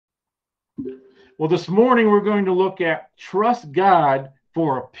Well, this morning we're going to look at trust God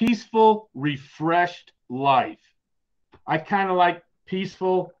for a peaceful, refreshed life. I kind of like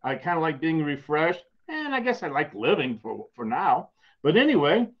peaceful. I kind of like being refreshed. And I guess I like living for now. But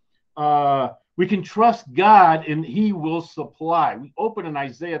anyway, we can trust God and he will supply. We open in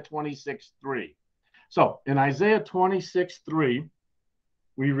Isaiah 26:3. So in Isaiah 26:3,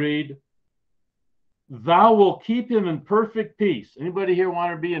 we read, Thou will keep him in perfect peace. Anybody here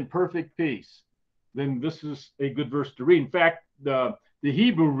want to be in perfect peace? Then this is a good verse to read. In fact, the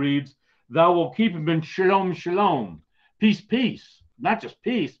Hebrew reads, Thou will keep him in shalom, shalom. Peace, peace. Not just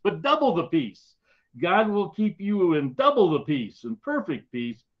peace, but double the peace. God will keep you in double the peace and perfect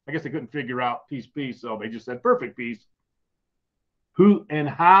peace. I guess they couldn't figure out peace, peace, so they just said perfect peace. Who and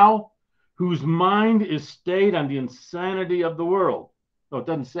how? Whose mind is stayed on the insanity of the world. Oh, it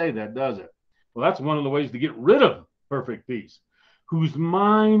doesn't say that, does it? Well, that's one of the ways to get rid of perfect peace. Whose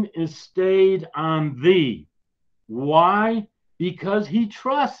mind is stayed on thee. Why? Because he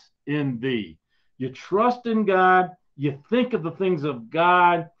trusts in thee. You trust in God, you think of the things of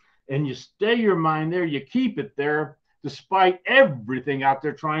God, and you stay your mind there, you keep it there, despite everything out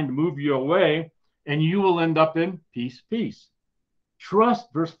there trying to move you away, and you will end up in peace, peace.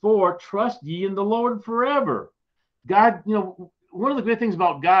 Trust, verse 4, trust ye in the Lord forever. God, one of the great things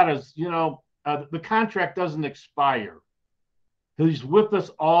about God is, the contract doesn't expire. He's with us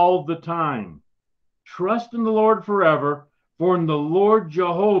all the time. Trust in the Lord forever, for in the Lord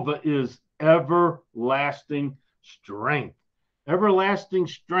Jehovah is everlasting strength. Everlasting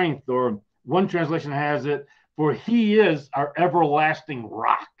strength, or one translation has it, for he is our everlasting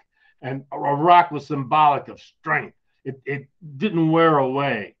rock. And a rock was symbolic of strength. It didn't wear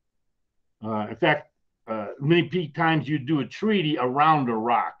away. In fact, many times you do a treaty around a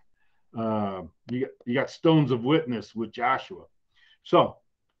rock. You got stones of witness with Joshua. So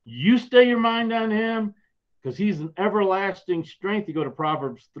you stay your mind on him because he's an everlasting strength. You go to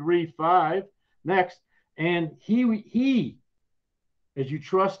Proverbs 3:5 next. And he, as you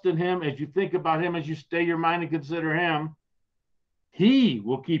trust in him, as you think about him, as you stay your mind and consider him, he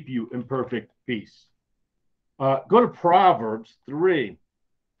will keep you in perfect peace. Go to Proverbs 3,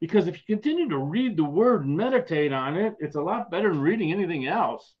 because if you continue to read the word and meditate on it, it's a lot better than reading anything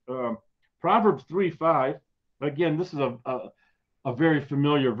else. Proverbs 3:5, again, this is a very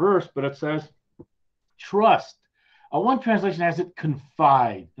familiar verse, but it says, trust. One translation has it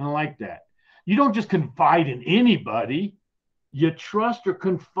confide, and I like that. You don't just confide in anybody. You trust or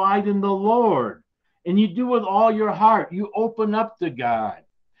confide in the Lord, and you do with all your heart. You open up to God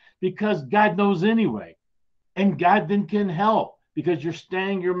because God knows anyway. And God then can help because you're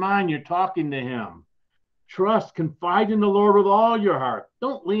staying your mind, you're talking to him. Trust, confide in the Lord with all your heart.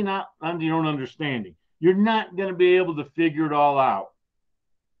 Don't lean out on your own understanding. You're not going to be able to figure it all out.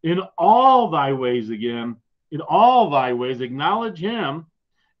 In all thy ways, again, in all thy ways, acknowledge him,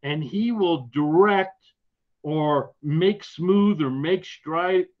 and he will direct or make smooth or make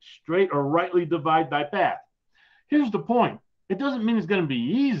straight or rightly divide thy path. Here's the point. It doesn't mean it's going to be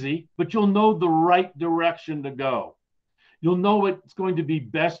easy, but you'll know the right direction to go. You'll know what's going to be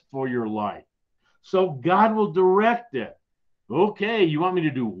best for your life. So God will direct it. Okay, you want me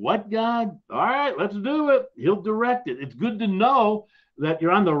to do what, God? All right, let's do it. He'll direct it. It's good to know that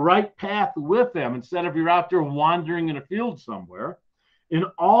you're on the right path with him instead of you're out there wandering in a field somewhere. In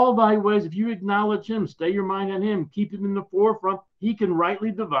all thy ways, if you acknowledge him, stay your mind on him, keep him in the forefront, he can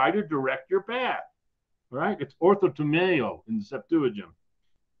rightly divide or direct your path. Right? It's orthotomeo in the Septuagint.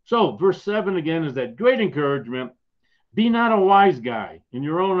 So, verse 7 again is that great encouragement. Be not a wise guy in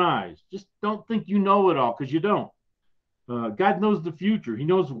your own eyes. Just don't think you know it all, because you don't. God knows the future. He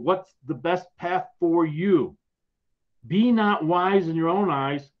knows what's the best path for you. Be not wise in your own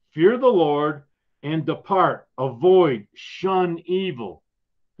eyes. Fear the Lord and depart. Avoid, shun evil.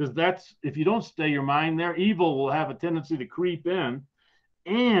 Because that's, if you don't stay your mind there, evil will have a tendency to creep in.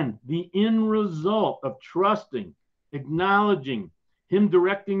 And the end result of trusting, acknowledging him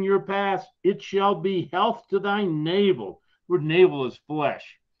directing your path, it shall be health to thy navel. The word navel is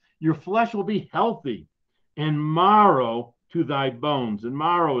flesh. Your flesh will be healthy, and marrow to thy bones. And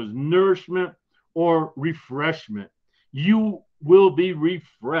marrow is nourishment or refreshment. You will be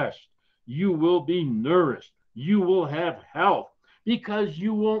refreshed. You will be nourished. You will have health because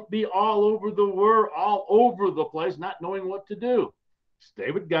you won't be all over the world, all over the place, not knowing what to do.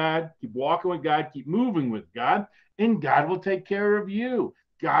 Stay with God, keep walking with God, keep moving with God, and God will take care of you.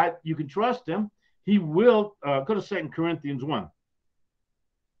 God, you can trust him. He will. Go to 2 Corinthians 1.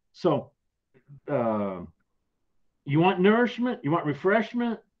 So you want nourishment? You want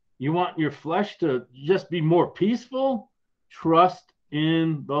refreshment? You want your flesh to just be more peaceful? Trust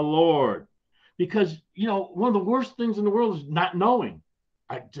in the Lord. Because, one of the worst things in the world is not knowing.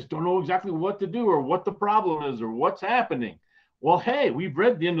 I just don't know exactly what to do or what the problem is or what's happening. Well, hey, we've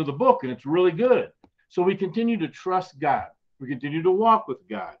read the end of the book and it's really good. So we continue to trust God. We continue to walk with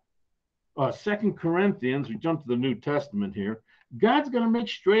God. 2 Corinthians, we jump to the New Testament here. God's going to make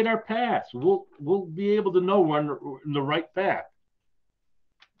straight our paths. We'll be able to know we're in the right path.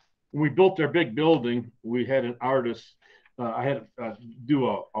 When we built our big building, we had an artist. I had to do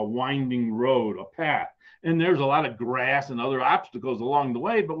a winding road, a path. And there's a lot of grass and other obstacles along the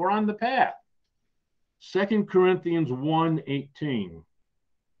way, but we're on the path. 2 Corinthians 1:18.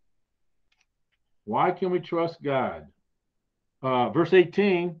 Why can we trust God? Verse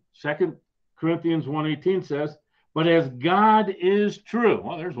 18, 2 Corinthians 1:18 says, but as God is true.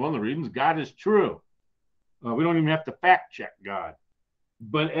 Well, there's one of the reasons God is true. We don't even have to fact check God.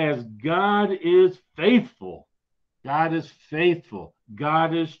 But as God is faithful, God is faithful,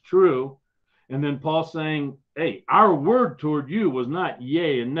 God is true. And then Paul's saying, hey, our word toward you was not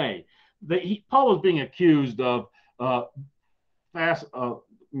yea and nay. Paul was being accused of going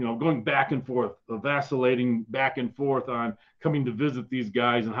back and forth, vacillating back and forth on coming to visit these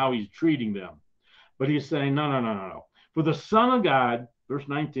guys and how he's treating them. But he's saying, no. For the Son of God, verse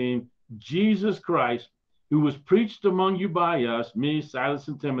 19, Jesus Christ, who was preached among you by us, me, Silas,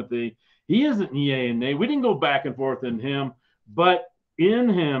 and Timothy, he isn't yea and nay. We didn't go back and forth in him, but in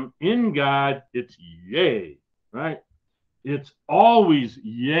him, in God, it's yea, right? It's always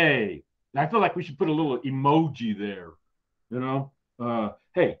yea. And I feel like we should put a little emoji there,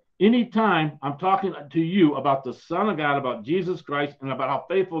 hey, anytime I'm talking to you about the Son of God, about Jesus Christ, and about how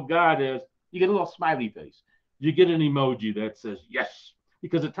faithful God is, you get a little smiley face. You get an emoji that says yes,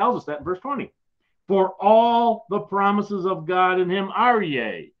 because it tells us that in verse 20. For all the promises of God in him are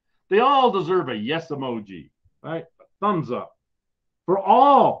yea. They all deserve a yes emoji, right? A thumbs up. For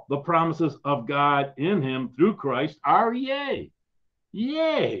all the promises of God in him through Christ are yea.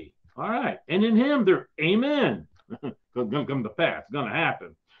 Yea. All right. And in him they're amen. It's going to come to pass. It's going to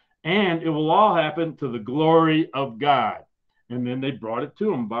happen. And it will all happen to the glory of God. And then they brought it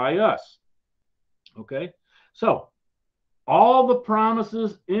to him by us. Okay. So all the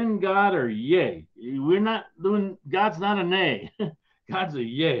promises in God are yea. We're not doing, God's not a nay. God's a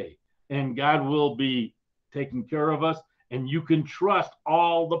yea. And God will be taking care of us. And you can trust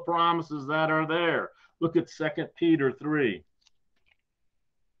all the promises that are there. Look at 2 Peter 3.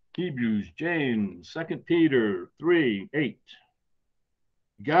 Hebrews, James, 2 Peter 3:8.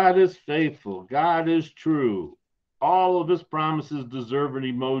 God is faithful. God is true. All of his promises deserve an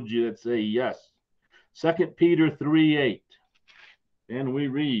emoji that say yes. 2 Peter 3:8. And we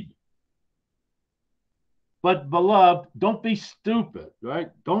read, but beloved, don't be stupid,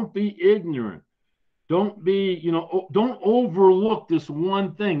 right? Don't be ignorant. Don't be, don't overlook this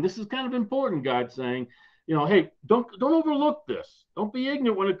one thing. This is kind of important, God's saying, hey, don't overlook this. Don't be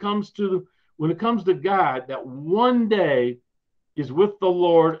ignorant when it comes to God, that one day is with the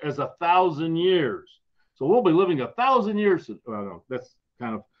Lord as 1,000 years. So we'll be living 1,000 years. Well, that's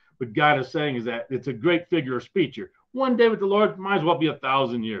kind of what God is saying, is that it's a great figure of speech here. One day with the Lord might as well be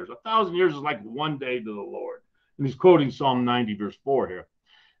 1,000 years. 1,000 years is like one day to the Lord. And he's quoting Psalm 90, verse 4 here.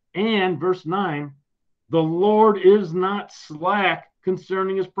 And verse 9, the Lord is not slack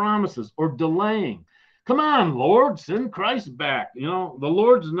concerning his promises or delaying. Come on, Lord, send Christ back. The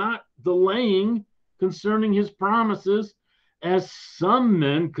Lord's not delaying concerning his promises, as some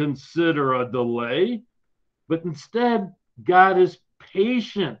men consider a delay, but instead, God is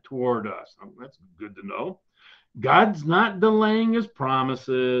patient toward us. That's good to know. God's not delaying his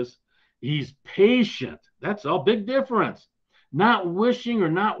promises. He's patient. That's a big difference. Not wishing or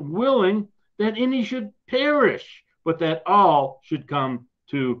not willing that any should perish, but that all should come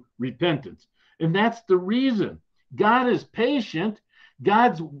to repentance. And that's the reason. God is patient.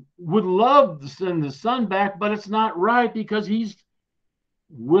 God would love to send his son back, but it's not right, because he's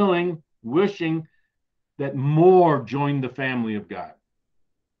willing, wishing that more join the family of God.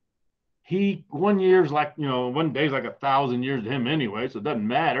 1 year is like, one day is like 1,000 years to him anyway, so it doesn't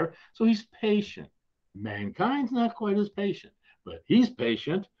matter. So he's patient. Mankind's not quite as patient, but he's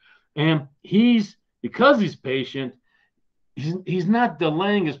patient. And because he's patient, he's not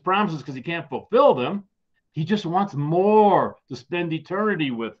delaying his promises because he can't fulfill them. He just wants more to spend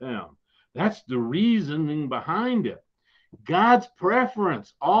eternity with him. That's the reasoning behind it. God's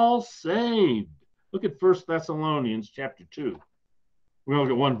preference, all saved. Look at 1 Thessalonians chapter 2. We're going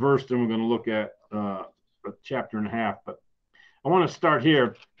to look at one verse, then we're going to look at a chapter and a half. But I want to start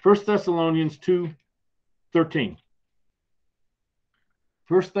here. 1 Thessalonians 2:13.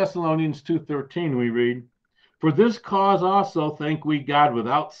 1 Thessalonians 2:13 we read, for this cause also thank we God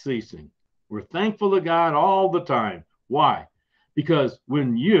without ceasing. We're thankful to God all the time. Why? Because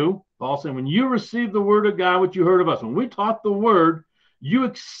Paul said, when you received the word of God, what you heard of us, when we taught the word, you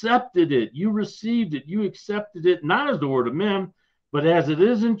accepted it, you received it, you accepted it, not as the word of men, but as it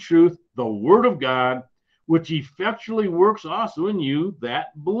is in truth, the word of God, which effectually works also in you that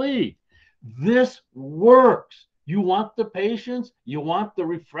believe. This works. You want the patience? You want the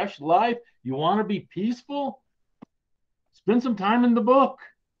refreshed life? You want to be peaceful? Spend some time in the book.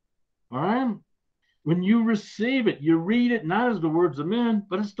 All right? When you receive it, you read it not as the words of men,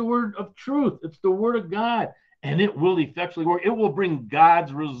 but it's the word of truth. It's the word of God, and it will effectually work. It will bring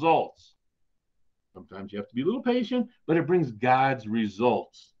God's results. Sometimes you have to be a little patient, but it brings God's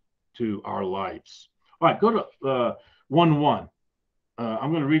results to our lives. All right, go to 1:1.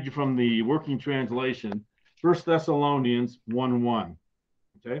 I'm going to read you from the working translation, 1 Thessalonians 1:1.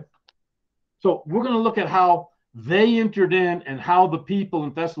 Okay? So we're going to look at how they entered in and how the people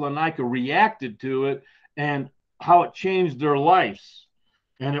in Thessalonica reacted to it and how it changed their lives.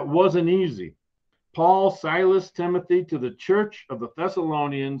 And it wasn't easy. Paul, Silas, Timothy, to the church of the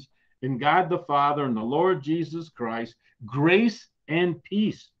Thessalonians, in God the Father and the Lord Jesus Christ, grace and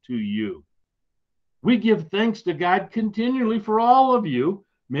peace to you. We give thanks to God continually for all of you,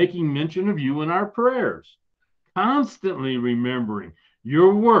 making mention of you in our prayers, constantly remembering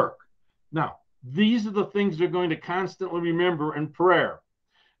your work. Now, these are the things they're going to constantly remember in prayer.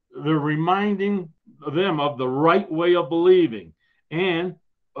 They're reminding them of the right way of believing and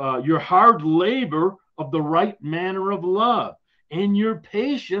your hard labor of the right manner of love and your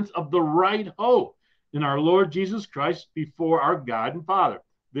patience of the right hope in our Lord Jesus Christ before our God and Father.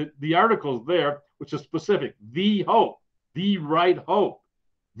 The articles there, which is specific, the hope, the right hope,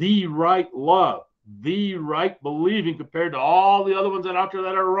 the right love, the right believing compared to all the other ones that are out there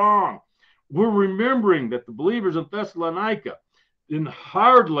that are wrong. We're remembering that the believers in Thessalonica, in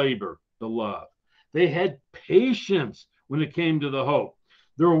hard labor, the love, they had patience when it came to the hope.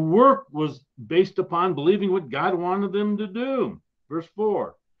 Their work was based upon believing what God wanted them to do. Verse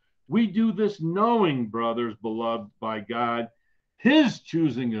 4, we do this knowing, brothers, beloved by God, his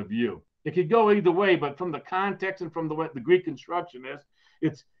choosing of you. It could go either way, but from the context and from the way the Greek construction is,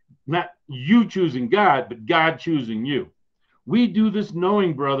 it's not you choosing God, but God choosing you. We do this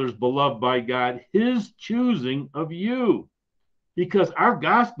knowing, brothers, beloved by God, his choosing of you. Because our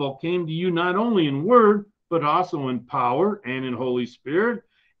gospel came to you not only in word, but also in power and in Holy Spirit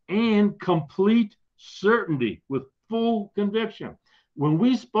and complete certainty with full conviction. When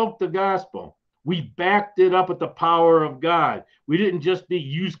we spoke the gospel, we backed it up with the power of God. We didn't just be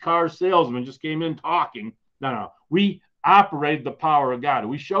used car salesmen, just came in talking. No. We operated the power of God.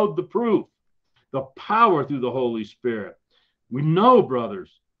 We showed the proof, the power through the Holy Spirit. We know,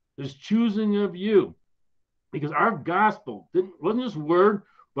 brothers, his choosing of you, because our gospel wasn't just word,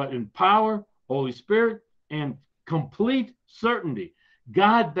 but in power, Holy Spirit, and complete certainty.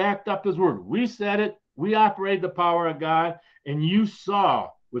 God backed up his word. We said it. We operated the power of God, and you saw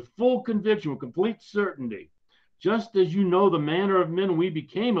with full conviction, with complete certainty, just as you know the manner of men we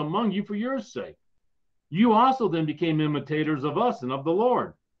became among you for your sake. You also then became imitators of us and of the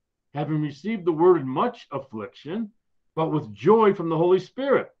Lord, having received the word in much affliction, but with joy from the Holy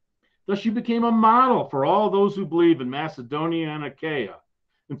Spirit. Thus you became a model for all those who believe in Macedonia and Achaia.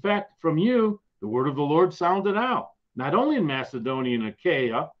 In fact, from you, the word of the Lord sounded out, not only in Macedonia and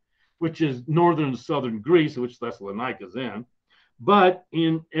Achaia, which is northern and southern Greece, which Thessalonica is in, but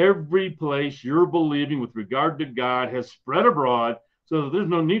in every place your believing with regard to God has spread abroad, so that there's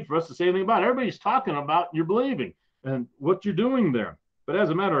no need for us to say anything about it. Everybody's talking about your believing and what you're doing there. But as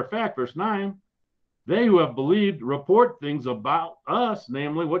a matter of fact, verse 9, they who have believed report things about us,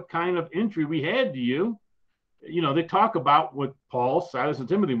 namely what kind of entry we had to you. You know, they talk about what Paul, Silas, and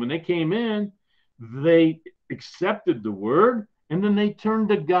Timothy, when they came in, they accepted the word, and then they turned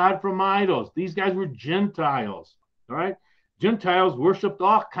to God from idols. These guys were Gentiles, all right? Gentiles worshiped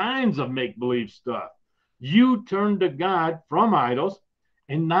all kinds of make-believe stuff. You turned to God from idols,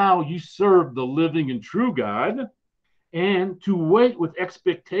 and now you serve the living and true God, and to wait with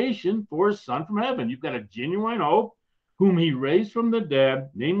expectation for his Son from heaven. You've got a genuine hope, whom he raised from the dead,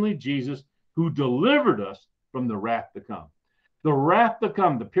 namely Jesus, who delivered us from the wrath to come. The wrath to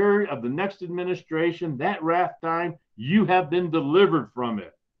come, the period of the next administration, that wrath time, you have been delivered from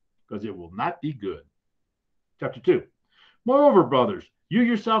it, because it will not be good. Chapter 2. Moreover, brothers, you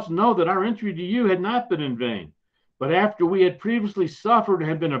yourselves know that our entry to you had not been in vain. But after we had previously suffered and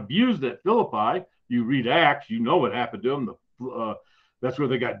had been abused at Philippi, you read Acts, you know what happened to them. That's where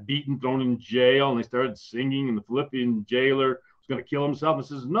they got beaten, thrown in jail, and they started singing, and the Philippian jailer was going to kill himself and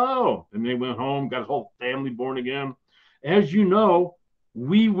says, no. And they went home, got his whole family born again. As you know,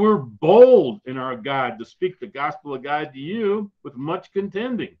 We were bold in our God to speak the gospel of God to you with much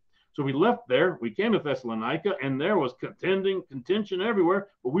contending. So we left there, we came to Thessalonica, and there was contention everywhere,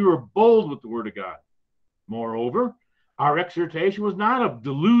 but we were bold with the word of God. Moreover, our exhortation was not of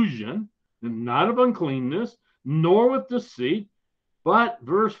delusion, and not of uncleanness, nor with deceit, but,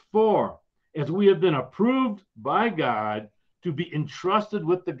 verse 4, as we have been approved by God to be entrusted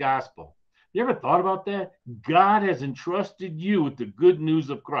with the gospel. You ever thought about that? God has entrusted you with the good news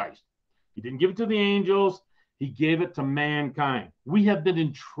of Christ. He didn't give it to the angels, He gave it to mankind. We have been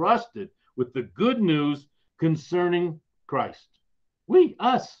entrusted with the good news concerning Christ.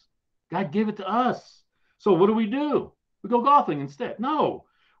 Us. God gave it to us. So what do? We go golfing instead. No,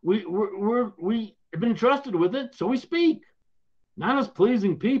 we have been entrusted with it, so we speak. Not as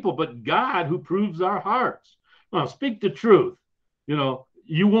pleasing people, but God who proves our hearts. Now, speak the truth.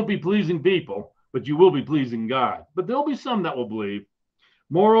 You won't be pleasing people, but you will be pleasing God. But there'll be some that will believe.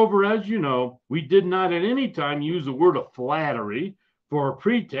 Moreover, as you know, we did not at any time use a word of flattery for a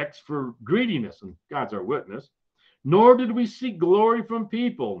pretext for greediness, and God's our witness. Nor did we seek glory from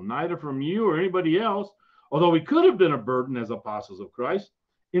people, neither from you or anybody else, although we could have been a burden as apostles of Christ.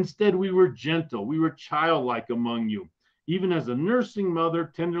 Instead, we were gentle, we were childlike among you, even as a nursing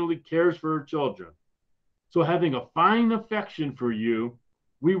mother tenderly cares for her children. So having a fine affection for you,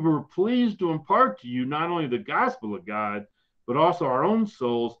 we were pleased to impart to you not only the gospel of God, but also our own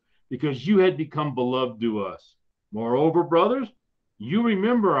souls, because you had become beloved to us. Moreover, brothers, you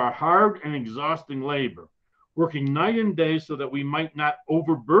remember our hard and exhausting labor, working night and day so that we might not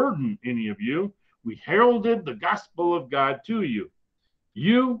overburden any of you. We heralded the gospel of God to you.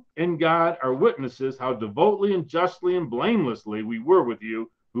 You and God are witnesses how devotedly and justly and blamelessly we were with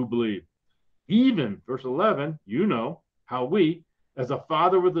you who believe. Even, verse 11, you know how we, as a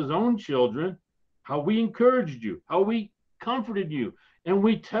father with his own children, how we encouraged you, how we comforted you, and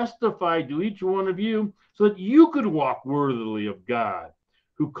we testified to each one of you so that you could walk worthily of God,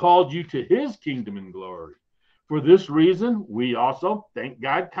 who called you to his kingdom and glory. For this reason, we also thank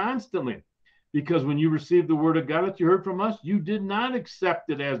God constantly, because when you received the word of God that you heard from us, you did not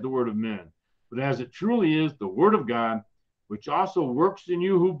accept it as the word of men, but as it truly is, the word of God, which also works in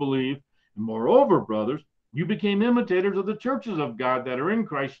you who believe. And moreover, brothers, you became imitators of the churches of God that are in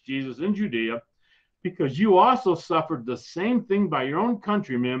Christ Jesus in Judea, because you also suffered the same thing by your own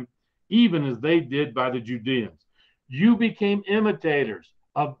countrymen, even as they did by the Judeans. You became imitators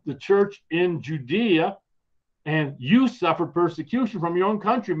of the church in Judea, and you suffered persecution from your own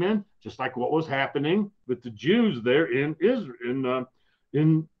countrymen, just like what was happening with the Jews there in Israel,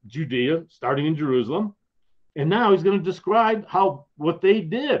 in Judea, starting in Jerusalem. And now he's going to describe what they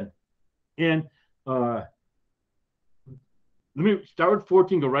did. And let me start with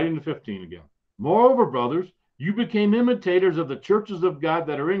 14, go right into 15 again. Moreover, brothers, you became imitators of the churches of God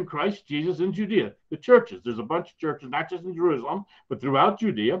that are in Christ Jesus in Judea. The churches, there's a bunch of churches, not just in Jerusalem, but throughout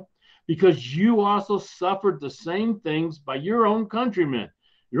Judea, because you also suffered the same things by your own countrymen,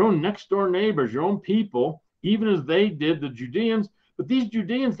 your own next door neighbors, your own people, even as they did the Judeans. But these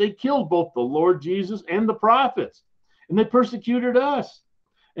Judeans, they killed both the Lord Jesus and the prophets, and they persecuted us.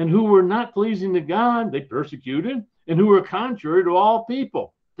 And who were not pleasing to God, they persecuted, and who were contrary to all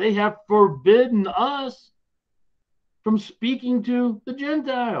people. They have forbidden us from speaking to the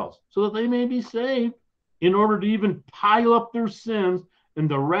Gentiles so that they may be saved, in order to even pile up their sins, and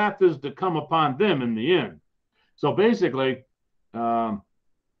the wrath is to come upon them in the end. So basically,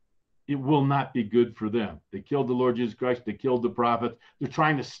 it will not be good for them. They killed the Lord Jesus Christ. They killed the prophets. They're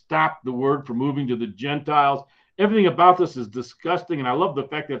trying to stop the word from moving to the Gentiles. Everything about this is disgusting, and I love the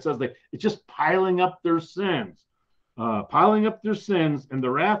fact that it says that it's just piling up their sins. Piling up their sins, and the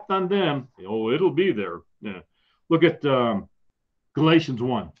wrath on them, it'll be there. Yeah. Look at Galatians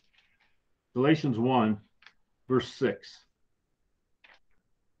 1. Galatians 1, verse 6.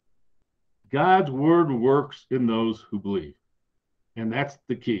 God's word works in those who believe, and that's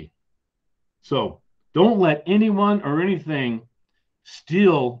the key. So don't let anyone or anything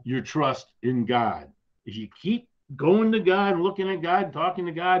steal your trust in God. If you keep going to God, looking at God, talking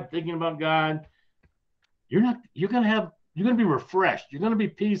to God, thinking about God, you're going to be refreshed. You're going to be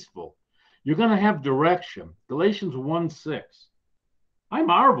peaceful. You're going to have direction. Galatians 1:6. I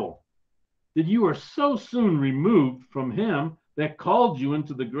marvel that you are so soon removed from him that called you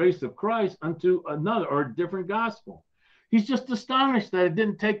into the grace of Christ unto another or a different gospel. He's just astonished that it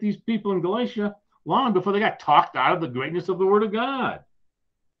didn't take these people in Galatia long before they got talked out of the greatness of the word of God,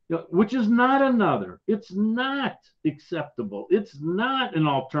 which is not another. It's not acceptable. It's not an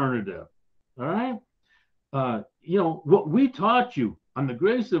alternative. All right. What we taught you on the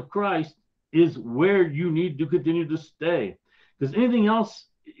grace of Christ is where you need to continue to stay. Because anything else,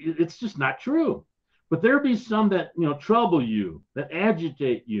 it's just not true. But there be some that trouble you, that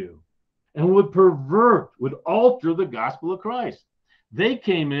agitate you, and would pervert, would alter the gospel of Christ. They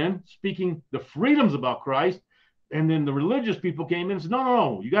came in speaking the freedoms about Christ, and then the religious people came in and said,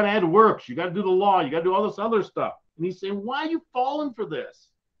 no, you got to add works, you got to do the law, you got to do all this other stuff. And he's saying, why are you falling for this?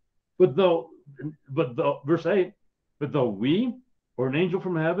 But though, verse 8, but though we or an angel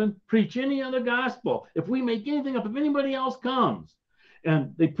from heaven preach any other gospel, if we make anything up, if anybody else comes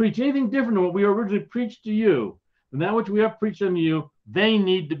and they preach anything different than what we originally preached to you, than that which we have preached unto you, they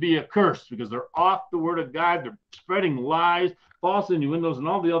need to be accursed because they're off the word of God. They're spreading lies, false innuendos, and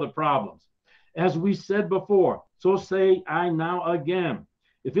all the other problems. As we said before, so say I now again.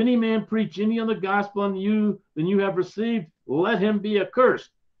 If any man preach any other gospel unto you than you have received, let him be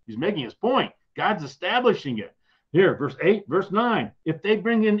accursed. He's making his point. God's establishing it. Here, verse 8, verse 9. If they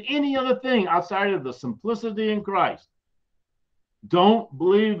bring in any other thing outside of the simplicity in Christ, don't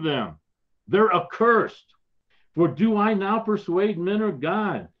believe them. They're accursed. For do I now persuade men or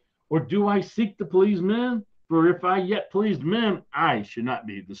God? Or do I seek to please men? For if I yet pleased men, I should not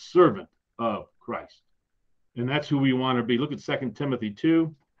be the servant of Christ. And that's who we want to be. Look at 2 Timothy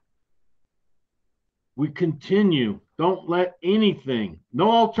 2. We continue. Don't let anything, no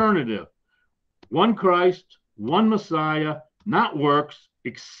alternative. One Christ, one Messiah, not works,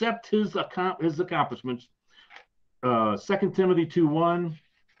 except his accomplishments. 2 Timothy 2:1.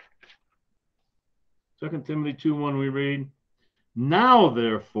 2 Timothy 2:1 we read, now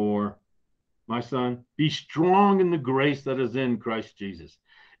therefore, my son, be strong in the grace that is in Christ Jesus.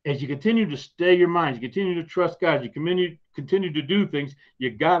 As you continue to stay your mind, you continue to trust God, you continue to do things,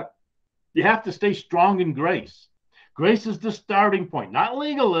 you have to stay strong in grace. Grace is the starting point, not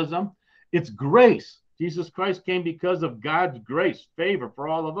legalism. It's grace. Jesus Christ came because of God's grace, favor for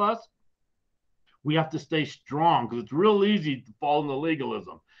all of us. We have to stay strong because it's real easy to fall into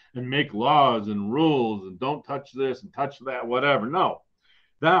legalism and make laws and rules and don't touch this and touch that, whatever. No.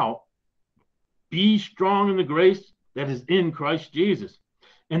 Thou be strong in the grace that is in Christ Jesus.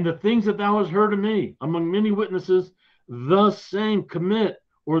 And the things that thou hast heard of me among many witnesses, the same commit,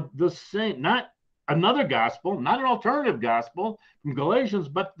 or the same, not another gospel, not an alternative gospel from Galatians,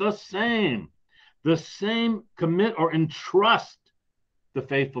 but the same commit or entrust the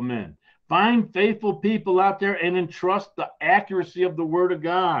faithful men. Find faithful people out there and entrust the accuracy of the word of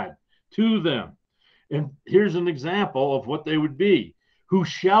God to them. And here's an example of what they would be, who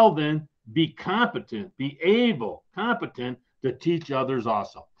shall then be competent to teach others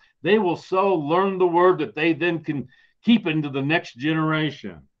also. They will so learn the word that they then can keep into the next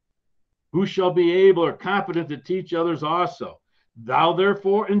generation. Who shall be able or competent to teach others also? Thou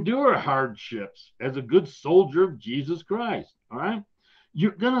therefore endure hardships as a good soldier of Jesus Christ. All right.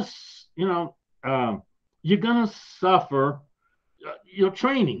 You're gonna suffer,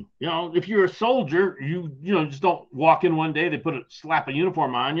 training. If you're a soldier, you just don't walk in one day, they slap a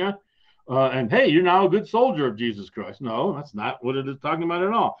uniform on you, and hey, you're now a good soldier of Jesus Christ. No, that's not what it is talking about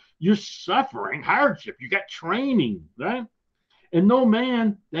at all. You're suffering hardship. You got training, right? And no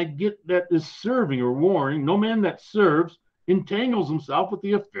man that is serving or warring, no man that serves entangles himself with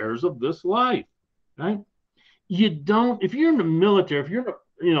the affairs of this life, right? You don't, if you're in the military, if you're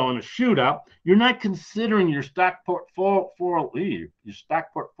in a shootout, you're not considering your stock portfolio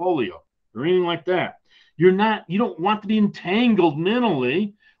or anything like that. You don't want to be entangled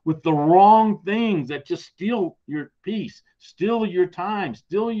mentally with the wrong things that just steal your peace, steal your time,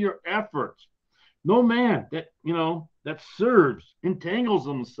 steal your efforts. No man that serves entangles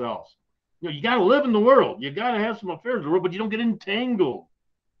themselves. You got to live in the world. You got to have some affairs in the world, but you don't get entangled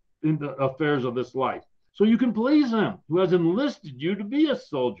in the affairs of this life. So you can please him who has enlisted you to be a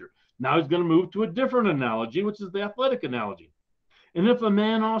soldier. Now he's going to move to a different analogy, which is the athletic analogy. And if a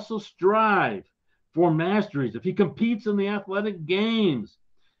man also strive for masteries, if he competes in the athletic games,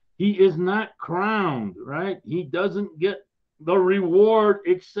 he is not crowned, right? He doesn't get the reward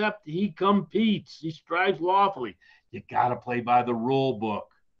except he competes. He strives lawfully. You got to play by the rule book,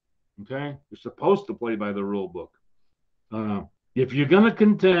 okay? You're supposed to play by the rule book. If you're going to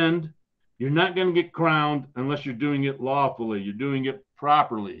contend, you're not going to get crowned unless you're doing it lawfully. You're doing it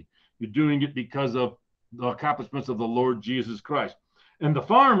properly. You're doing it because of the accomplishments of the Lord Jesus Christ. And the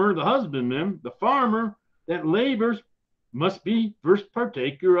farmer, the husbandman, the farmer that labors must be first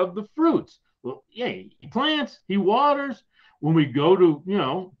partaker of the fruits. Well, yeah, he plants, he waters. When we go to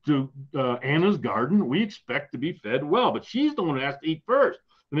Anna's garden, we expect to be fed well, but she's the one who has to eat first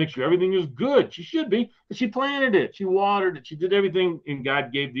to make sure everything is good. She should be, but she planted it, she watered it, she did everything, and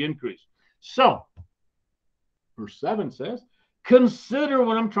God gave the increase. So, verse 7 says, consider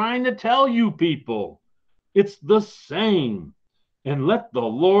what I'm trying to tell you, people. It's the same. And let the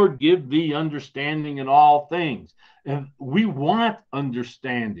Lord give thee understanding in all things. And we want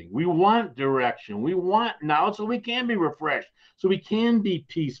understanding. We want direction. We want knowledge so we can be refreshed, so we can be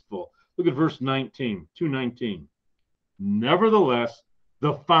peaceful. Look at verse 19, 2:19. Nevertheless,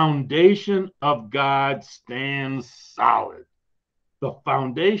 the foundation of God stands solid. The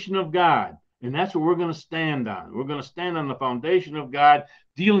foundation of God. And that's what we're going to stand on. We're going to stand on the foundation of God,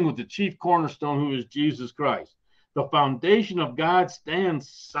 dealing with the chief cornerstone, who is Jesus Christ. The foundation of God stands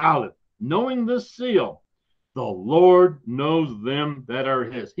solid. Knowing this seal, the Lord knows them that are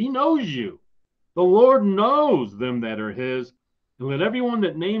his. He knows you. The Lord knows them that are his. And let everyone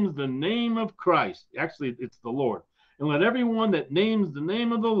that names the name of Christ, actually, it's the Lord, and let everyone that names the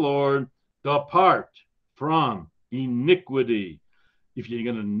name of the Lord depart from iniquity. If you're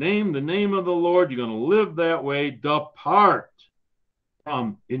going to name the name of the Lord, you're going to live that way. Depart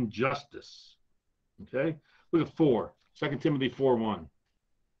from injustice. Okay? Look at 2 Timothy 4:1.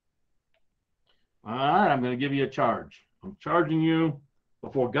 All right, I'm going to give you a charge. I'm charging you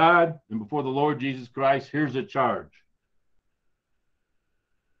before God and before the Lord Jesus Christ. Here's a charge.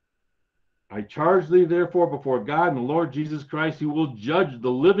 I charge thee, therefore, before God and the Lord Jesus Christ, who will judge the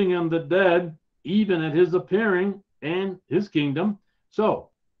living and the dead, even at his appearing and his kingdom. So,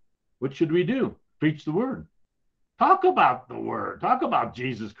 what should we do? Preach the word. Talk about the word. Talk about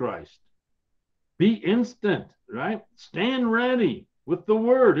Jesus Christ. Be instant, right? Stand ready with the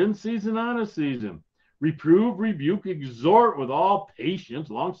word in season, out of season. Reprove, rebuke, exhort with all patience,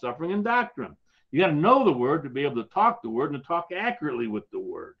 long suffering, and doctrine. You got to know the word to be able to talk the word and to talk accurately with the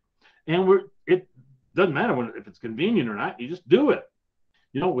word. And it doesn't matter if it's convenient or not. You just do it,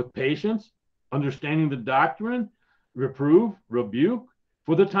 with patience, understanding the doctrine, reprove, rebuke.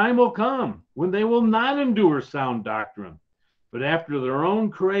 For the time will come when they will not endure sound doctrine, but after their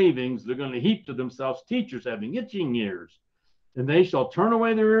own cravings, they're going to heap to themselves teachers having itching ears. And they shall turn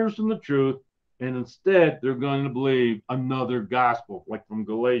away their ears from the truth, and instead they're going to believe another gospel, like from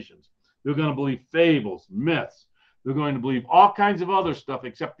Galatians. They're going to believe fables, myths. They're going to believe all kinds of other stuff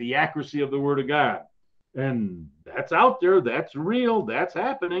except the accuracy of the word of God. And that's out there. That's real. That's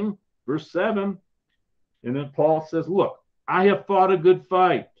happening. Verse 7. And then Paul says, look, I have fought a good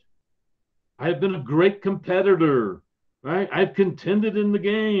fight. I have been a great competitor, right? I've contended in the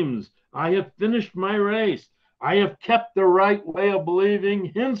games. I have finished my race. I have kept the right way of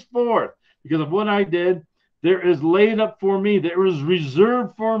believing. Henceforth, because of what I did, there is laid up for me, there is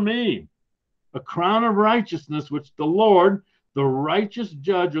reserved for me a crown of righteousness, which the Lord, the righteous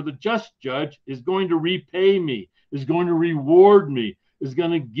judge, or the just judge, is going to repay me, is going to reward me, is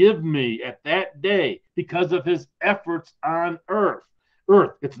going to give me at that day because of his efforts on earth.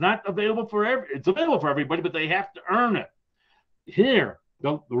 It's not available for it's available for everybody, but they have to earn it. Here,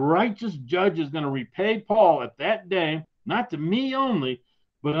 the righteous judge is going to repay Paul at that day, not to me only,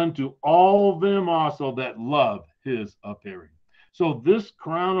 but unto all them also that love his appearing. So this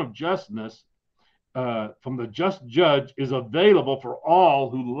crown of justness from the just judge is available for all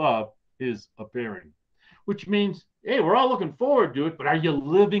who love his appearing, which means, hey, we're all looking forward to it, but are you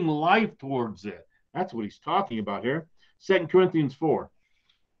living life towards it? That's what he's talking about here. 2 Corinthians 4,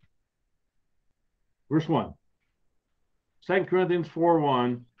 verse 1. 2 Corinthians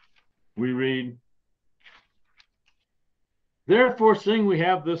 4:1, we read, therefore, seeing we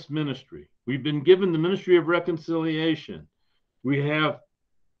have this ministry, we've been given the ministry of reconciliation. We have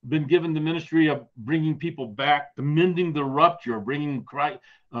been given the ministry of bringing people back, to mending the rupture, bringing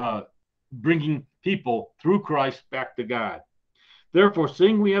people through Christ back to God. Therefore,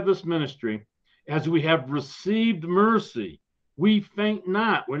 seeing we have this ministry, as we have received mercy, we faint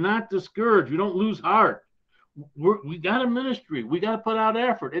not. We're not discouraged. We don't lose heart. We got a ministry. We got to put out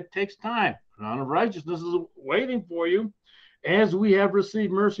effort. It takes time. Crown of righteousness is waiting for you. As we have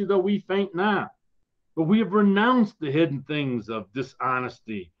received mercy, though we faint not. But we have renounced the hidden things of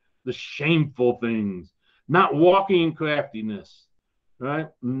dishonesty, the shameful things, not walking in craftiness, right?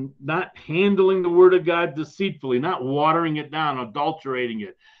 Not handling the word of God deceitfully, not watering it down, adulterating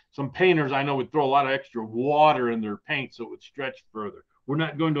it. Some painters I know would throw a lot of extra water in their paint so it would stretch further. We're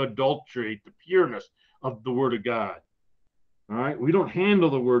not going to adulterate the pureness of the word of God. All right? We don't handle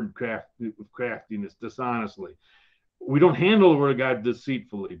the word with craftiness dishonestly. We don't handle the word of God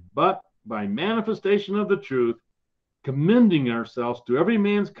deceitfully, but by manifestation of the truth, commending ourselves to every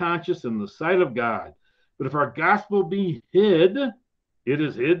man's conscience in the sight of God. But if our gospel be hid, it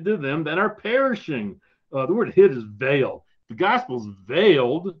is hid to them that are perishing. The word hid is veiled. The gospel's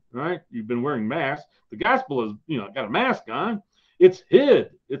veiled, right? You've been wearing masks. The gospel is, got a mask on. It's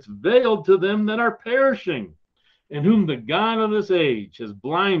hid. It's veiled to them that are perishing, and whom the God of this age has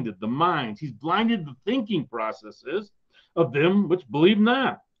blinded the minds. He's blinded the thinking processes of them which believe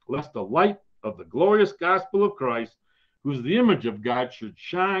not, lest the light of the glorious gospel of Christ, who is the image of God, should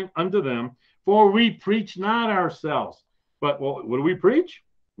shine unto them. For we preach not ourselves. But what do we preach?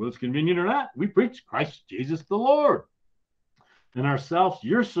 Whether it's convenient or not, we preach Christ Jesus the Lord, and ourselves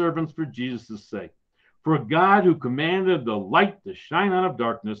your servants for Jesus' sake. For God, who commanded the light to shine out of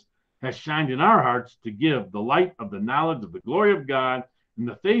darkness, has shined in our hearts to give the light of the knowledge of the glory of God in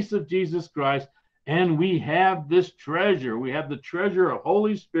the face of Jesus Christ. And we have this treasure. We have the treasure of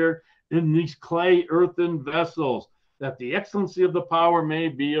Holy Spirit in these clay earthen vessels, that the excellency of the power may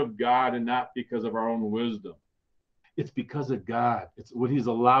be of God and not because of our own wisdom. It's because of God. It's what he's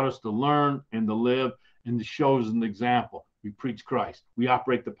allowed us to learn and to live and to show as an example. We preach Christ. We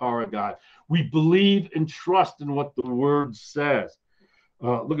operate the power of God. We believe and trust in what the word says.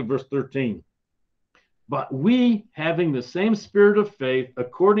 Look at verse 13. But we, having the same spirit of faith,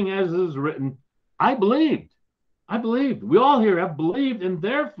 according as it is written, I believed. I believed. We all here have believed, and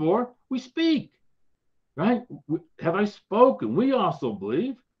therefore we speak. Right? Have I spoken? We also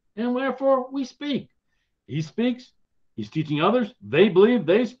believe, and wherefore we speak. He speaks. He's teaching others. They believe.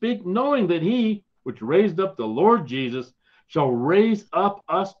 They speak, knowing that he, which raised up the Lord Jesus, shall raise up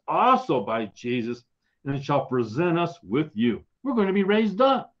us also by Jesus, and shall present us with you. We're going to be raised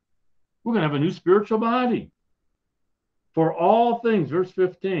up. We're going to have a new spiritual body. For all things, verse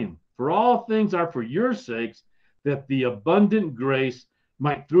 15, for all things are for your sakes, that the abundant grace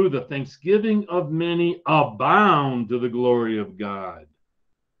might through the thanksgiving of many abound to the glory of God.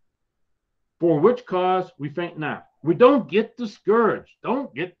 For which cause we faint not. We don't get discouraged.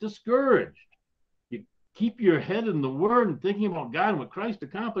 Don't get discouraged. You keep your head in the word and thinking about God and what Christ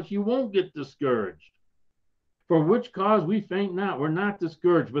accomplished, you won't get discouraged. For which cause we faint not. We're not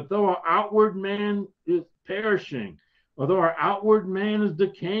discouraged. But though our outward man is perishing, although our outward man is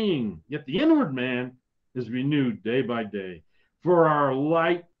decaying, yet the inward man is renewed day by day. For our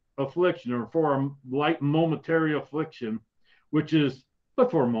light affliction, or for our light momentary affliction, which is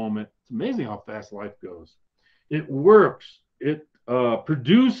but for a moment. It's amazing how fast life goes. It works. It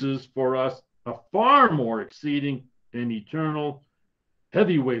produces for us a far more exceeding and eternal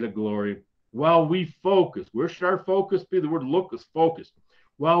heavy weight of glory, while we focus. Where should our focus be? The word look is focus.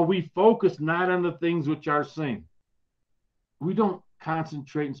 While we focus not on the things which are seen. We don't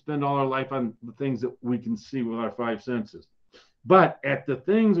concentrate and spend all our life on the things that we can see with our five senses, but at the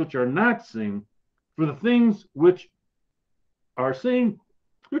things which are not seen. For the things which are seen,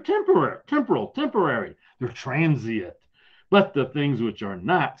 they're temporary, they're transient. But the things which are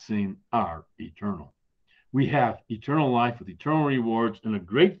not seen are eternal. We have eternal life with eternal rewards and a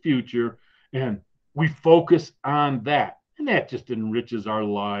great future, and we focus on that, and that just enriches our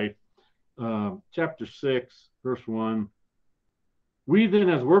life. Chapter 6, verse 1. We then,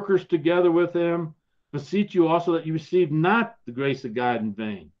 as workers together with him, beseech you also that you receive not the grace of God in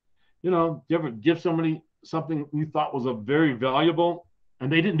vain. You know, do you ever give somebody something you thought was a very valuable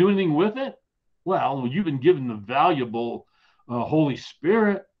and they didn't do anything with it? Well, you've been given the valuable Holy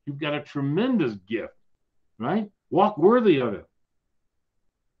Spirit. You've got a tremendous gift, right? Walk worthy of it.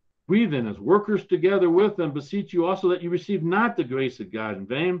 We then, as workers together with them, beseech you also that you receive not the grace of God in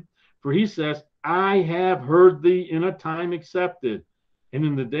vain. For he says, I have heard thee in a time accepted, and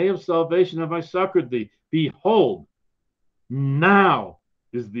in the day of salvation have I succored thee. Behold, now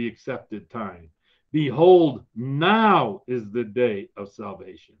is the accepted time. Behold, now is the day of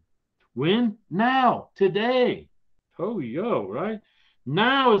salvation. When? Now, today. Oh, yo, right?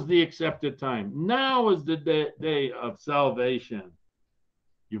 Now is the accepted time. Now is the day of salvation.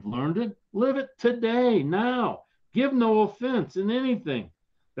 You've learned it? Live it today, now. Give no offense in anything,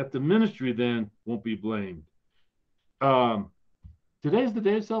 that the ministry then won't be blamed. Today's the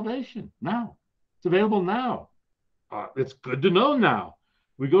day of salvation. Now. It's available now. It's good to know now.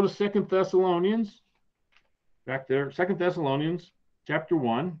 We go to 2 Thessalonians, back there, 2 Thessalonians chapter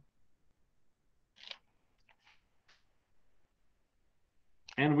 1.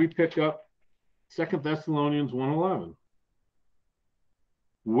 And we pick up 2 Thessalonians 1:11.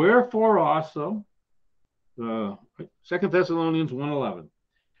 Wherefore also, 2 Thessalonians 1:11.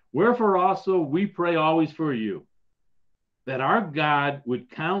 Wherefore also we pray always for you, that our God would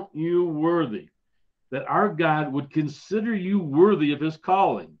count you worthy, that our God would consider you worthy of his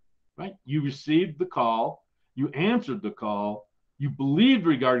calling, right? You received the call, you answered the call, you believed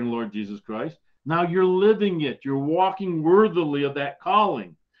regarding the Lord Jesus Christ. Now you're living it. You're walking worthily of that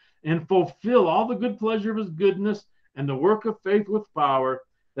calling, and fulfill all the good pleasure of his goodness and the work of faith with power,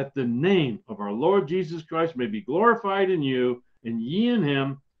 that the name of our Lord Jesus Christ may be glorified in you, and ye in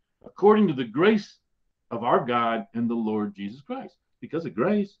him, according to the grace of our God and the Lord Jesus Christ. Because of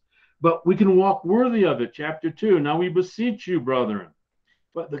grace, But we can walk worthy of it. Chapter 2. Now we beseech you, brethren,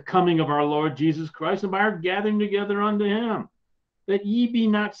 but the coming of our Lord Jesus Christ and by our gathering together unto him, that ye be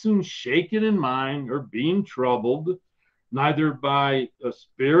not soon shaken in mind or being troubled, neither by a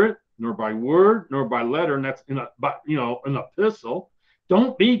spirit, nor by word, nor by letter, and that's an epistle.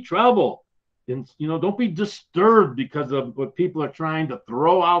 Don't be troubled. And don't be disturbed because of what people are trying to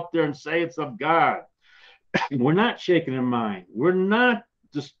throw out there and say it's of God. We're not shaken in mind. We're not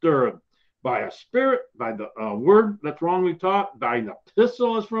disturbed by a spirit, by the word that's wrongly taught, by an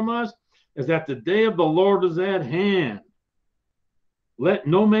epistle is from us, is that the day of the Lord is at hand. Let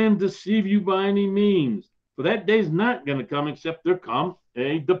no man deceive you by any means, for that day is not going to come except there come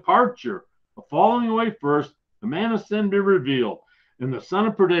a departure, a falling away first, the man of sin be revealed, and the son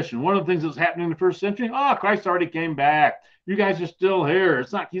of perdition. One of the things that's happening in the first century, Christ already came back. You guys are still here.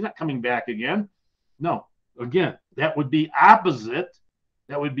 He's not coming back again. No, again, that would be opposite.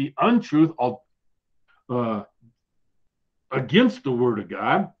 That would be untruth against the word of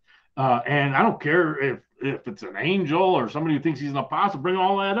God. And I don't care if it's an angel or somebody who thinks he's an apostle, bring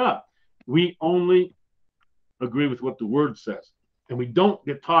all that up. We only agree with what the word says, and we don't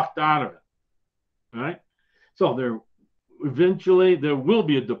get talked out of it. All right? So eventually there will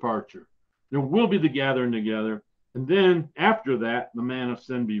be a departure. There will be the gathering together. And then after that, the man of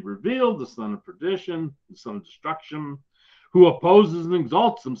sin be revealed, the son of perdition, the son of destruction, who opposes and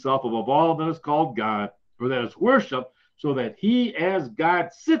exalts himself above all that is called God, or that is worship, so that he as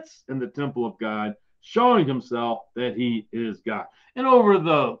God sits in the temple of God, showing himself that he is God. And over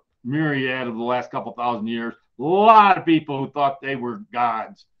the myriad of the last couple thousand years, a lot of people who thought they were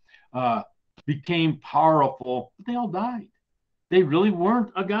gods became powerful, but they all died. They really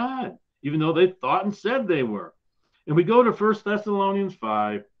weren't a god, even though they thought and said they were. And we go to 1 Thessalonians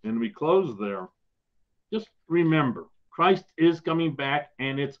 5, and we close there. Just remember, Christ is coming back,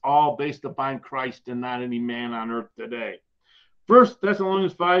 and it's all based upon Christ and not any man on earth today. 1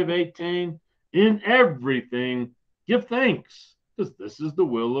 Thessalonians 5:18, in everything give thanks, because this is the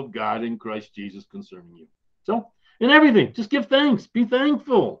will of God in Christ Jesus concerning you. So, in everything, just give thanks. Be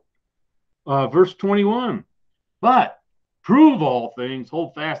thankful. Verse 21, but prove all things,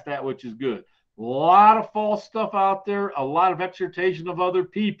 hold fast that which is good. A lot of false stuff out there, a lot of exhortation of other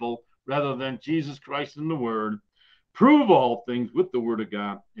people rather than Jesus Christ and the Word. Prove all things with the Word of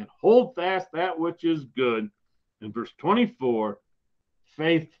God and hold fast that which is good. In verse 24,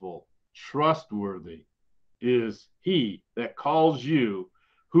 faithful, trustworthy is he that calls you,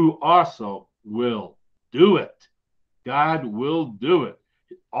 who also will do it. God will do it.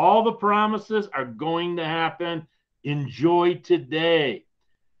 All the promises are going to happen. Enjoy today.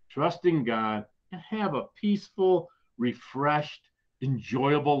 Trust in God and have a peaceful, refreshed,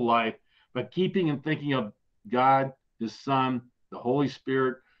 enjoyable life by keeping and thinking of God, His Son, the Holy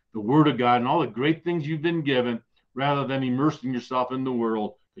Spirit, the Word of God, and all the great things you've been given, rather than immersing yourself in the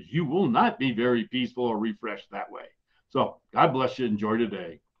world, because you will not be very peaceful or refreshed that way. So God bless you. Enjoy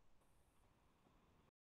today.